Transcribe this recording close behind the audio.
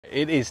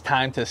It is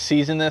time to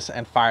season this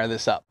and fire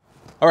this up.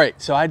 All right,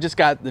 so I just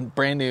got the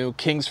brand new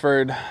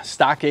Kingsford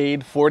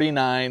Stockade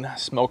 49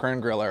 smoker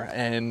and griller,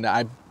 and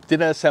I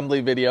did an assembly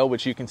video,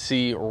 which you can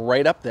see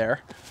right up there.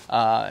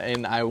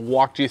 And I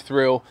walked you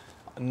through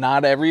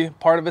not every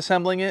part of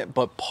assembling it,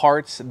 but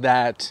parts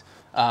that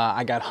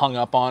I got hung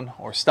up on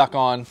or stuck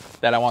on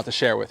that I want to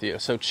share with you.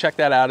 So check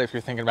that out if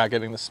you're thinking about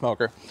getting the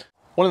smoker.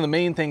 One of the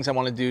main things I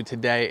want to do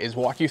today is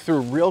walk you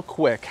through real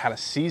quick how to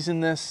season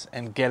this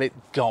and get it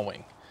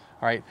going.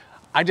 All right,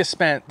 I just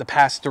spent the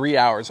past 3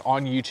 hours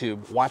on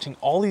YouTube watching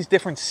all these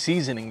different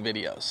seasoning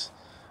videos.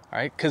 All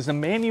right, because the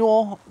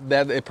manual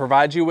that it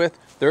provides you with,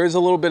 there is a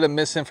little bit of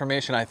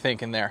misinformation, I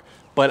think, in there.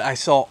 But I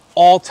saw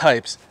all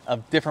types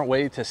of different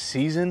ways to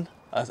season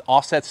an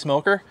offset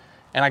smoker.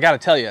 And I got to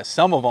tell you,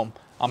 some of them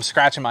I'm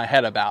scratching my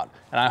head about.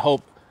 And I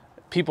hope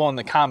people in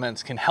the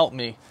comments can help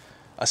me,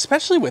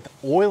 especially with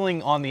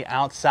oiling on the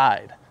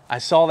outside. I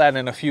saw that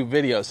in a few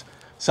videos.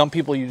 Some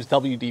people use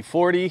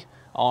WD-40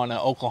 on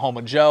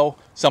Oklahoma Joe.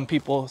 Some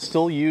people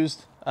still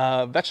used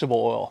vegetable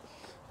oil.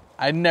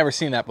 I'd never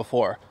seen that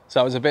before,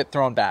 so I was a bit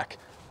thrown back.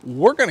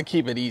 We're gonna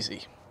keep it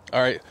easy,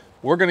 all right?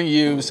 We're gonna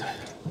use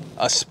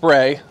a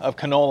spray of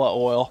canola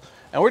oil,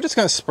 and we're just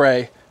gonna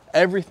spray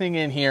everything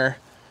in here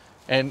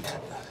and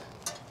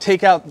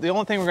take out, the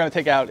only thing we're gonna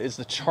take out is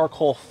the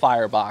charcoal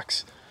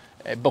firebox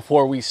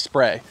before we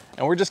spray.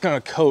 And we're just gonna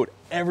coat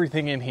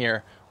everything in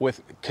here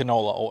with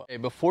canola oil. Okay,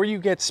 before you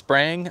get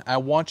spraying, I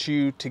want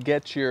you to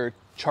get your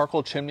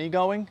charcoal chimney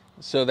going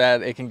so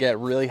that it can get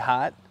really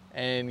hot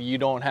and you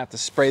don't have to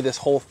spray this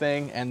whole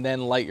thing and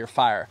then light your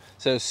fire.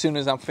 So as soon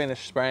as I'm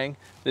finished spraying,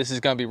 this is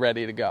gonna be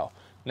ready to go.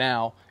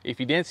 Now, if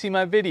you didn't see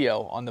my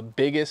video on the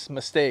biggest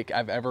mistake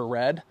I've ever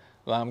read,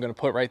 well, I'm gonna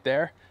put right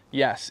there.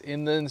 Yes,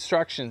 in the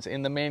instructions,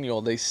 in the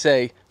manual, they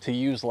say to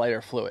use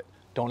lighter fluid.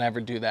 Don't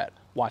ever do that.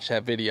 Watch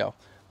that video.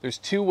 There's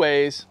two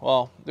ways,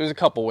 well, there's a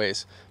couple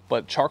ways,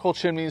 but charcoal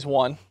chimney is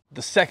one.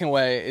 The second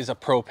way is a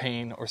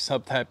propane or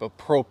some type of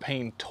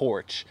propane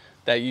torch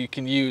that you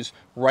can use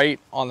right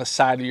on the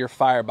side of your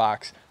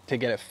firebox to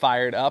get it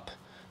fired up.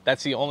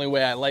 That's the only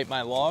way I light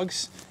my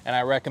logs, and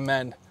I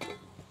recommend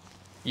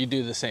you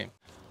do the same.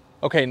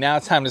 Okay, now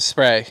it's time to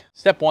spray.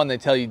 Step one, they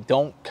tell you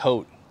don't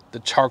coat the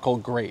charcoal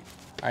grate.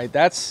 All right,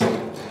 that's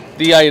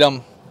the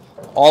item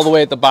all the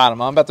way at the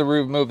bottom. I'm about to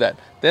remove that.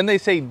 Then they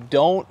say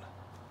don't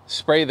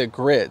spray the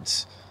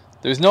grids.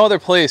 There's no other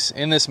place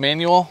in this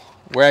manual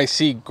where I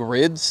see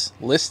grids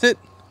listed.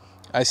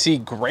 I see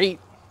grate,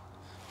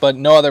 but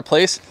no other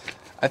place.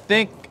 I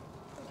think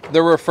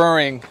they're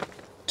referring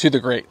to the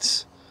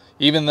grates,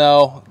 even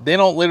though they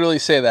don't literally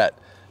say that.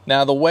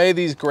 Now, the way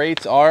these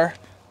grates are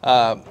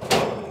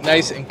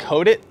nice and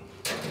coated,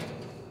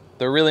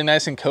 they're really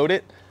nice and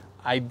coated,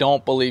 I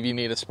don't believe you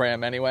need to spray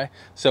them anyway.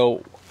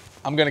 So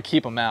I'm gonna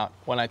keep them out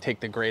when I take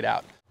the grate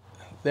out.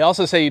 They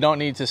also say you don't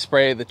need to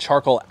spray the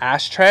charcoal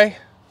ashtray,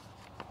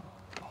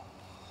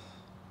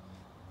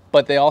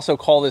 but they also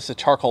call this a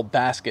charcoal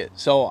basket.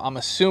 So I'm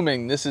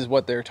assuming this is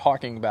what they're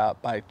talking about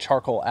by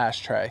charcoal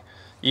ashtray,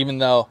 even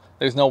though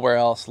there's nowhere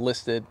else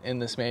listed in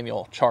this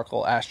manual,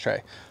 charcoal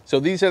ashtray. So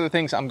these are the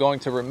things I'm going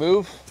to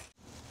remove.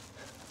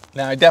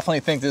 Now, I definitely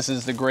think this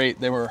is the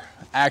grate they were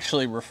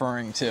actually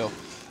referring to.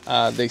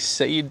 They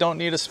say you don't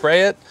need to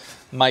spray it.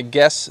 My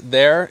guess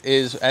there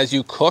is as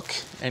you cook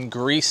and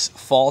grease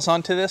falls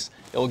onto this,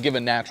 it will give a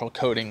natural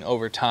coating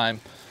over time.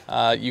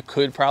 You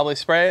could probably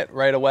spray it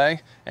right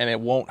away and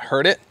it won't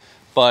hurt it,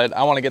 but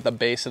I want to get the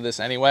base of this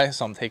anyway,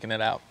 so I'm taking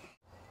it out.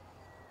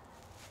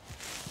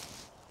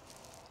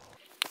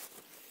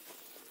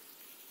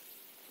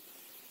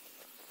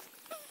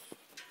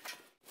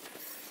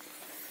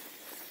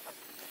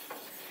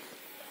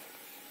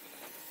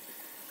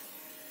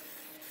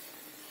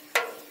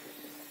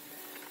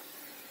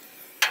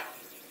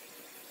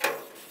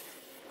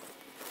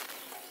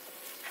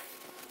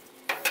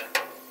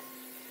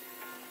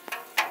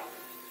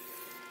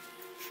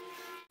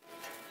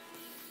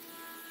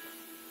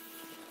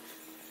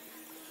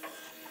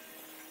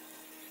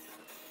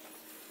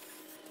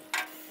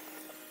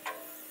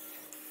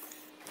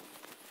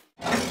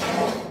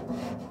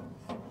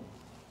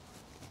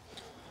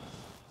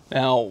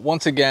 Now,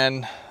 once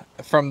again,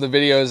 from the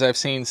videos I've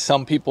seen,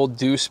 some people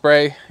do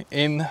spray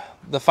in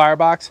the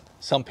firebox,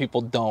 some people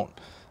don't.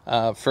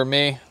 For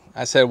me,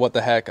 I said, what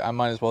the heck, I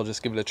might as well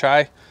just give it a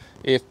try.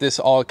 If this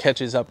all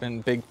catches up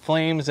in big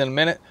flames in a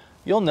minute,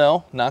 you'll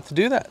know not to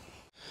do that.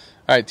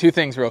 All right, two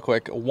things real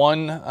quick.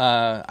 One,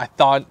 I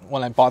thought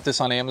when I bought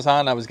this on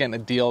Amazon, I was getting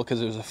a deal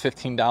because it was a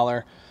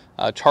 $15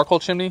 charcoal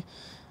chimney.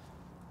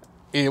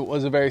 It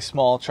was a very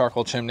small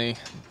charcoal chimney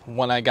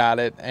when I got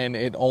it, and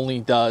it only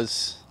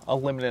does a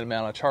limited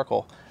amount of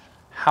charcoal.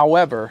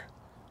 However,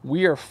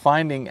 we are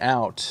finding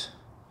out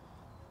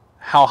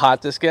how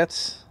hot this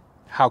gets,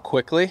 how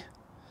quickly,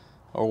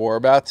 or we're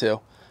about to.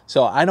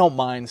 So I don't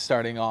mind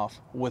starting off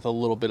with a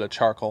little bit of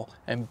charcoal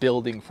and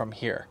building from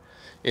here.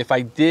 If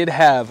I did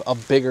have a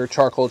bigger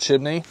charcoal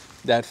chimney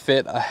that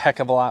fit a heck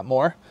of a lot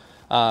more,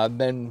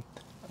 then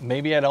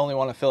maybe I'd only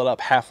want to fill it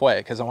up halfway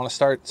because I want to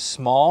start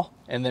small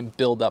and then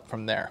build up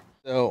from there.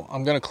 So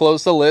I'm gonna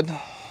close the lid. I'm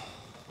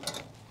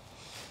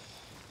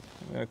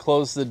gonna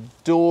close the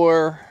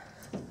door,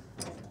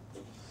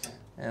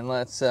 and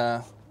let's,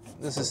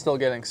 this is still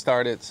getting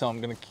started, so I'm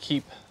gonna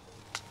keep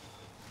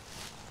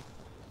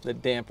the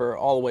damper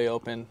all the way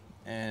open,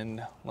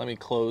 and let me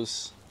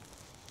close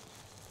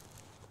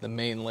the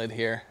main lid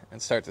here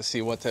and start to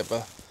see what type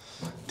of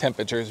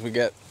temperatures we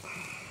get.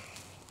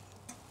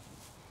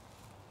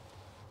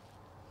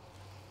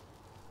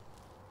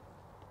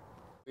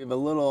 We have a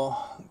little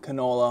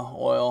canola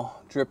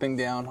oil dripping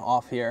down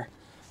off here,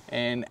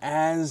 and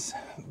as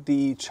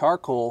the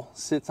charcoal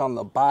sits on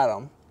the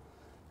bottom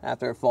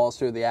after it falls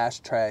through the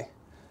ashtray,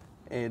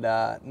 it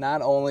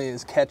not only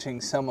is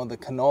catching some of the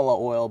canola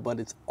oil, but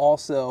it's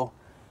also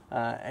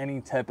any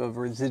type of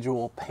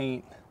residual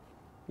paint,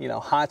 you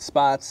know, hot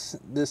spots.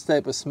 This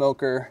type of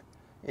smoker,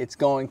 it's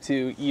going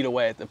to eat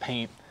away at the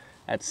paint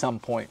at some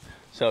point.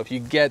 So if you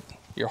get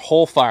your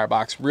whole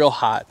firebox real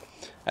hot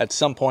at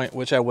some point,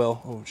 which I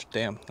will, oh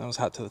damn, that was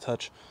hot to the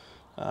touch,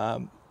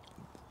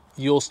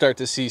 you'll start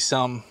to see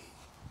some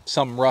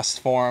rust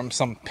form,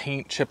 some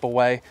paint chip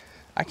away.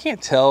 I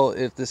can't tell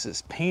if this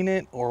is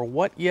painted or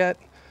what yet,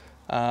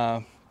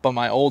 but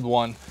my old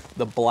one,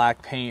 the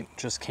black paint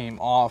just came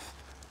off,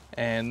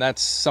 and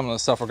that's some of the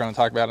stuff we're going to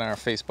talk about in our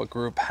Facebook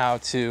group, how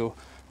to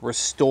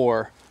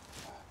restore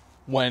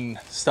when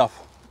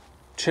stuff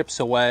chips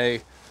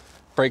away,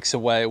 breaks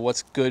away,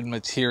 what's good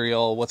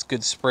material, what's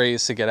good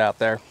sprays to get out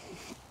there.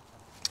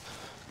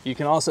 You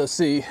can also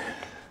see,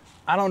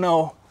 I don't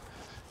know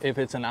if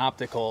it's an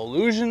optical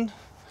illusion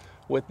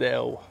with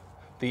the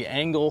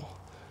angle.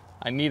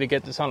 I need to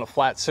get this on a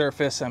flat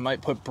surface. I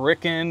might put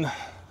brick in,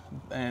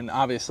 and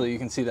obviously you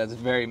can see that's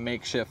very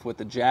makeshift with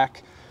the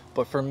jack,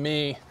 but for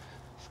me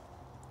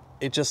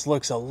it just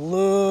looks a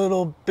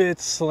little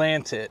bit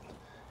slanted,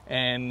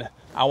 and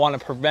I want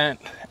to prevent,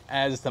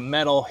 as the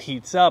metal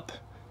heats up,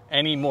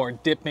 any more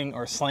dipping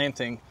or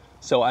slanting.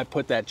 So I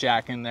put that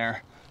jack in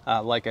there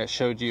like I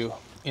showed you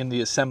in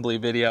the assembly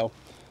video,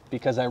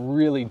 because I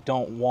really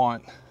don't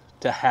want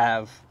to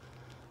have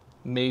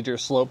major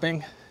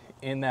sloping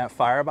in that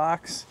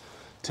firebox,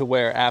 to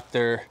where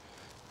after,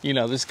 you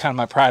know, this is kind of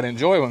my pride and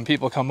joy when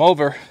people come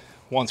over,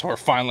 once we're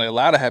finally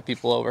allowed to have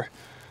people over,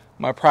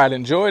 my pride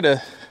and joy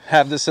to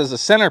have this as a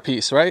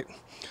centerpiece, right?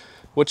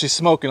 What you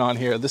smoking on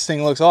here? This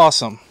thing looks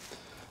awesome.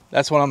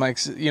 That's what I'm like,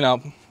 you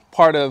know,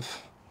 part of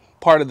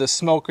the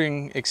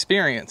smoking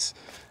experience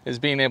is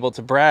being able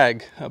to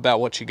brag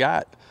about what you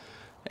got.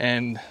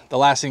 And the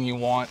last thing you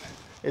want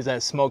is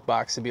that smoke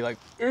box to be like,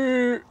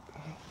 Ugh.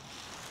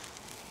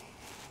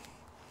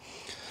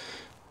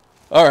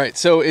 All right,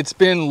 so it's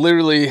been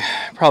literally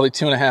probably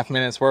 2.5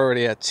 minutes. We're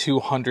already at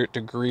 200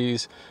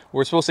 degrees.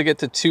 We're supposed to get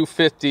to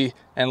 250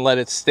 and let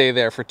it stay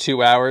there for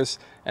 2 hours.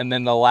 And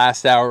then the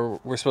last hour,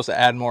 we're supposed to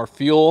add more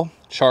fuel,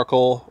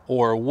 charcoal,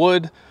 or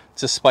wood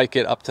to spike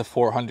it up to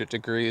 400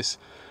 degrees.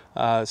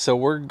 So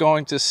we're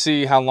going to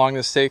see how long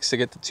this takes to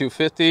get to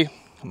 250.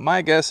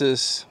 My guess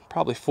is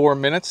probably 4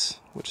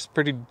 minutes, which is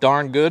pretty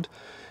darn good.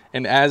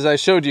 And as I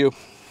showed you,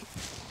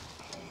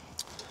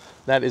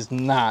 that is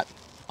not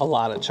a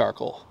lot of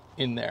charcoal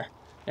in there,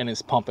 and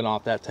it's pumping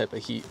off that type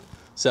of heat.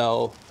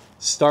 So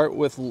start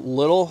with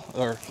little,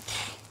 or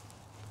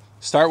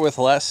start with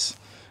less,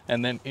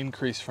 and then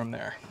increase from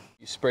there.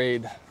 You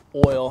sprayed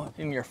oil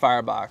in your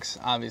firebox,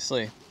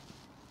 obviously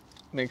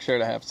make sure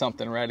to have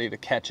something ready to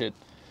catch it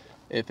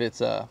if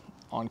it's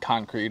on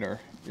concrete or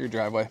your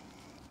driveway.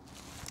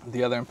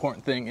 The other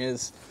important thing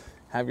is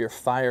have your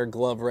fire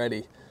glove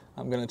ready.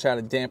 I'm going to try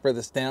to damper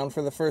this down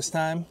for the first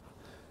time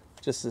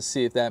just to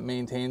see if that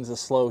maintains a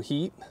slow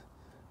heat.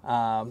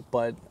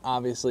 But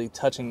obviously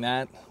touching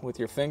that with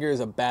your finger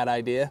is a bad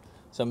idea.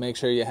 So make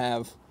sure you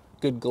have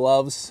good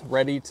gloves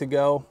ready to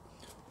go,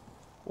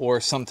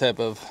 or some type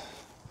of,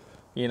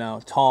 you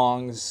know,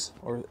 tongs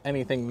or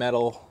anything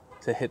metal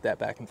to hit that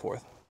back and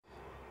forth.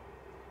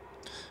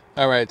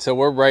 All right, so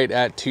we're right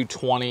at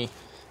 220.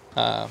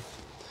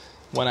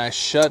 When I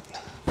shut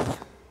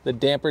the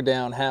damper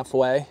down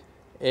halfway,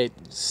 it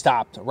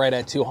stopped right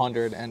at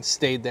 200 and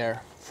stayed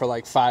there for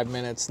like 5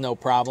 minutes, no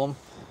problem.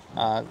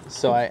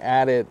 So I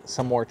added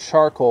some more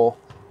charcoal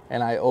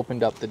and I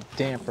opened up the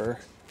damper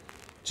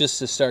just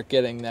to start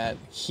getting that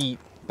heat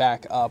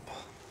back up.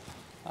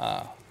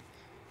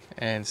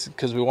 And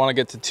because we want to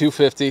get to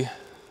 250,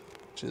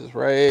 which is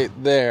right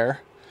there.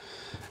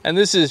 And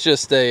this is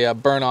just a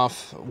burn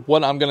off.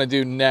 What I'm going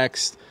to do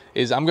next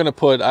is I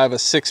have a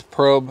 6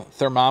 probe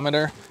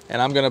thermometer,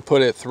 and I'm going to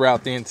put it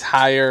throughout the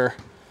entire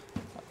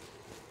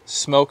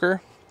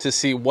smoker to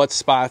see what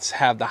spots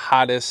have the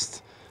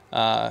hottest,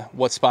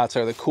 what spots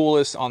are the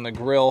coolest on the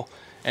grill,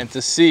 and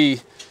to see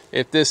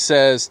if this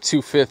says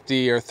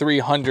 250 or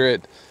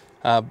 300,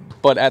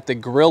 but at the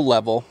grill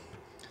level,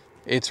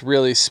 it's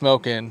really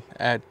smoking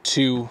at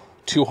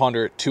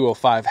 200,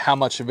 205, how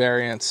much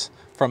variance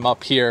from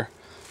up here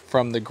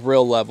from the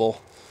grill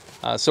level.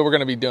 So we're going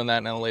to be doing that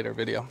in a later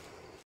video.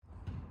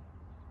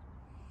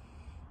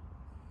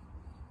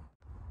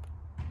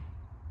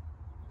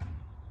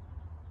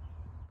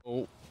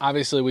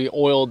 obviously we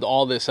oiled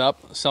all this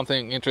up.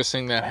 Something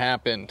interesting that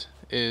happened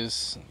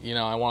is, you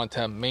know, I wanted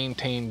to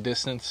maintain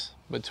distance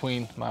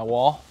between my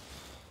wall.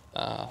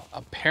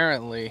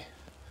 Apparently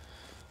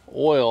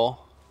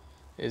oil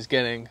is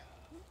getting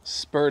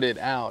spurted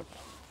out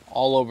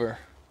all over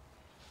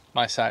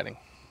my siding,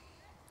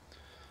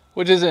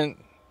 which isn't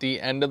the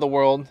end of the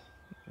world.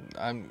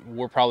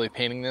 We're probably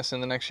painting this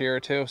in the next year or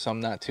two, so I'm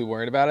not too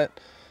worried about it.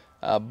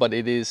 But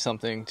it is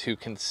something to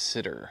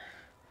consider.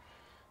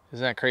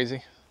 Isn't that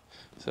crazy?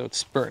 So it's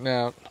spurting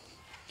out.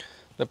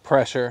 The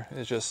pressure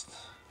is just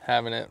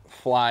having it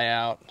fly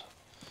out.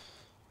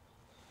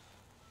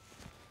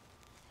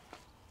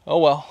 Oh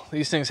well,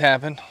 these things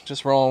happen.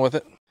 Just rolling with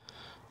it.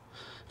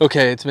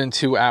 Okay, it's been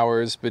 2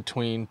 hours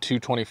between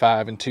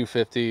 225 and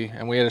 250,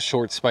 and we had a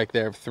short spike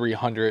there of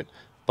 300.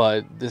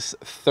 But this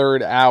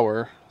third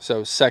hour,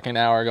 so second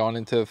hour going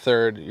into the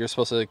third, you're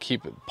supposed to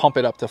pump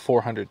it up to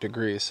 400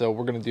 degrees. So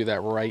we're gonna do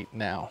that right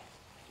now.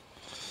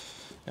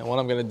 And what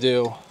I'm gonna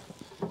do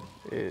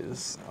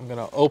is I'm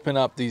gonna open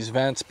up these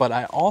vents, but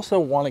I also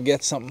wanna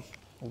get some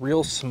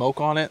real smoke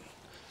on it,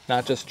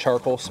 not just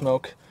charcoal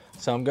smoke.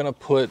 So I'm gonna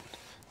put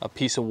a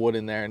piece of wood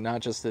in there,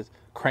 not just to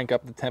crank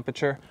up the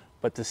temperature,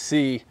 but to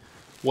see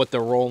what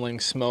the rolling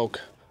smoke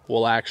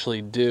will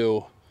actually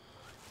do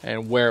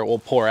and where it will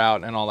pour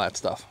out and all that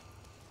stuff.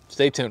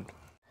 Stay tuned.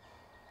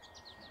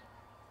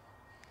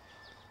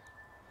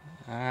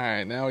 All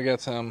right, now we got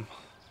some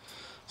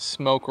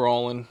smoke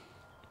rolling.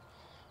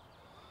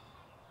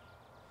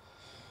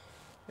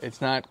 It's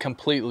not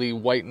completely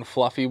white and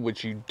fluffy,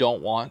 which you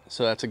don't want,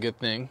 so that's a good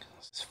thing.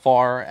 As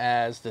far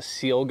as the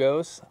seal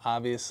goes,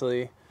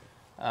 obviously,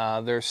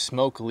 there's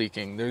smoke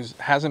leaking. There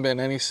hasn't been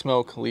any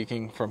smoke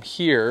leaking from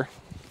here,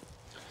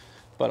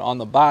 but on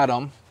the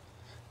bottom,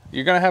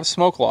 you're gonna have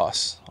smoke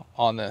loss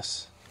on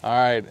this. All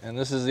right, and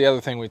this is the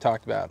other thing we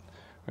talked about.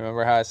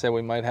 Remember how I said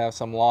we might have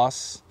some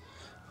loss?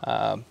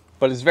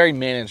 But it's very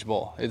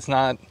manageable. It's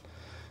not,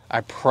 I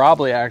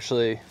probably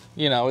actually,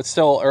 you know, it's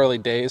still early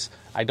days.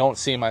 I don't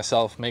see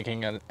myself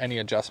making any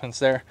adjustments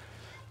there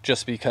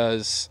just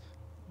because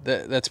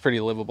that's pretty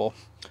livable.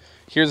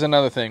 Here's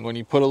another thing. When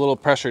you put a little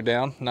pressure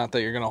down, not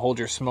that you're gonna hold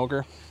your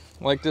smoker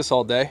like this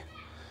all day,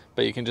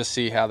 but you can just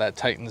see how that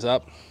tightens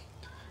up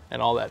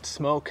and all that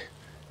smoke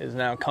is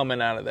now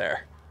coming out of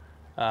there.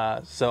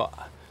 So,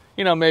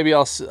 you know, maybe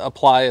I'll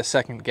apply a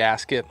second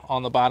gasket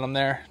on the bottom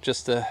there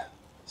just to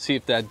see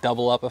if that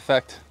double up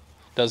effect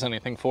does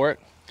anything for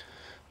it.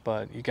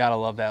 But you gotta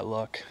love that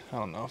look. I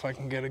don't know if I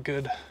can get a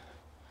good.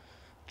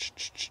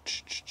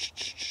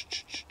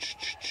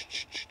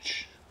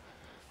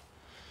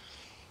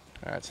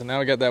 All right, so now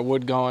we got that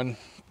wood going.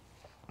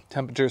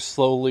 Temperature's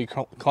slowly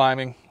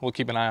climbing. We'll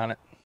keep an eye on it.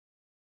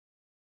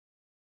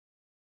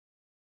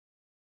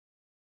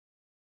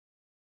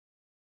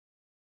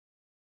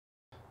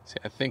 See,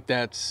 I think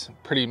that's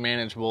pretty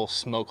manageable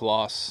smoke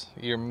loss.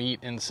 Your meat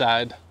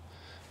inside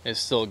is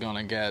still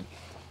gonna get,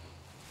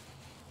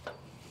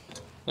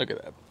 look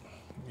at that.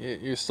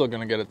 You're still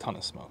gonna get a ton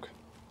of smoke.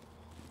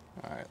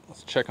 All right,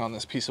 let's check on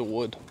this piece of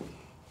wood.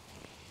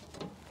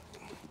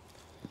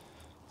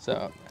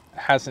 So, it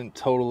hasn't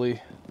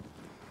totally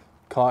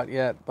caught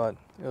yet, but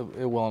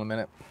it will in a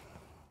minute.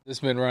 It's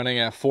been running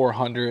at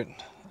 400.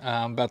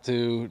 I'm about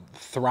to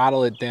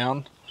throttle it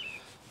down.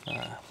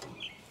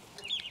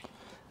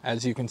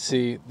 As you can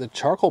see, the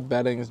charcoal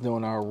bedding is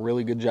doing a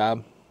really good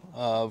job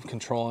of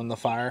controlling the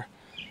fire.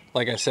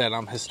 Like I said,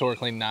 I'm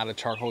historically not a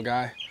charcoal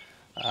guy.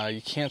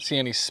 You can't see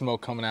any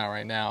smoke coming out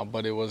right now,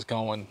 but it was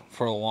going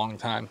for a long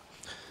time.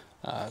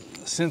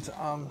 Since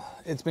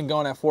it's been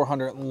going at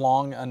 400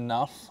 long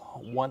enough,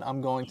 what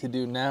I'm going to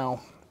do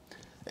now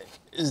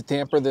is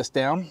damper this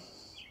down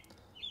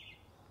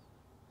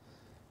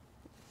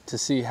to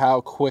see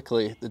how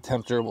quickly the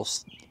temperature will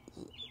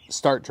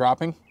start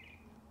dropping.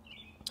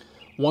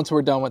 Once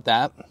we're done with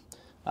that,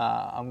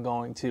 I'm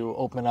going to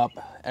open up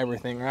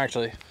everything. Or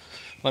actually,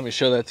 let me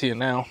show that to you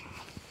now.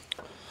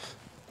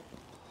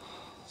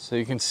 So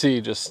you can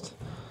see just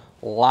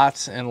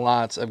lots and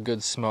lots of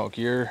good smoke.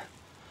 Your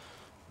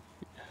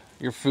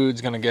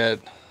food's gonna get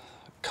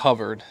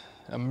covered,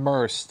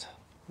 immersed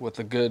with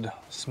a good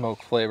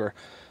smoke flavor.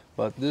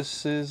 But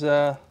this is,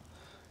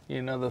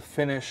 you know, the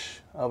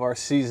finish of our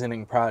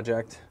seasoning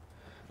project.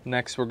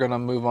 Next, we're gonna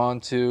move on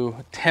to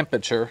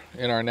temperature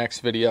in our next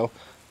video.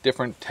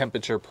 Different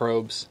temperature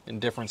probes in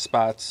different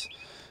spots.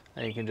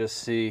 And you can just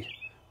see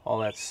all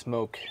that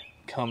smoke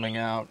coming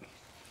out.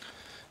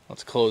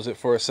 Let's close it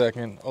for a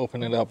second,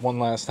 open it up one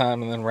last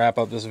time, and then wrap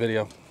up this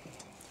video.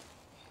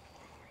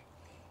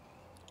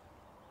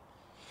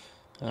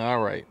 All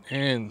right,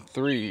 in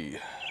 3,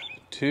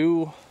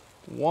 2,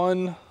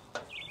 1.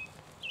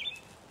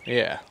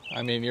 Yeah,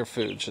 I mean, your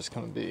food's just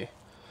gonna be,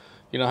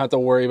 you don't have to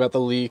worry about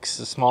the leaks,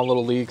 the small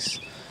little leaks.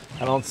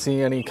 I didn't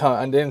see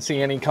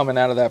any coming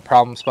out of that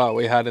problem spot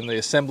we had in the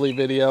assembly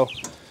video.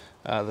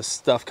 The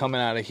stuff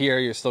coming out of here,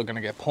 you're still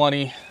gonna get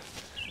plenty.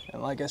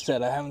 And like I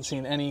said, I haven't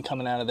seen any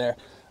coming out of there.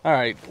 All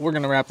right, we're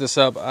gonna wrap this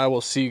up. I will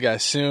see you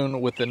guys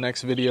soon with the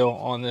next video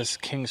on this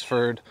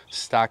Kingsford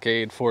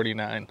Stockade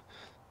 49.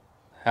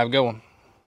 Have a good one.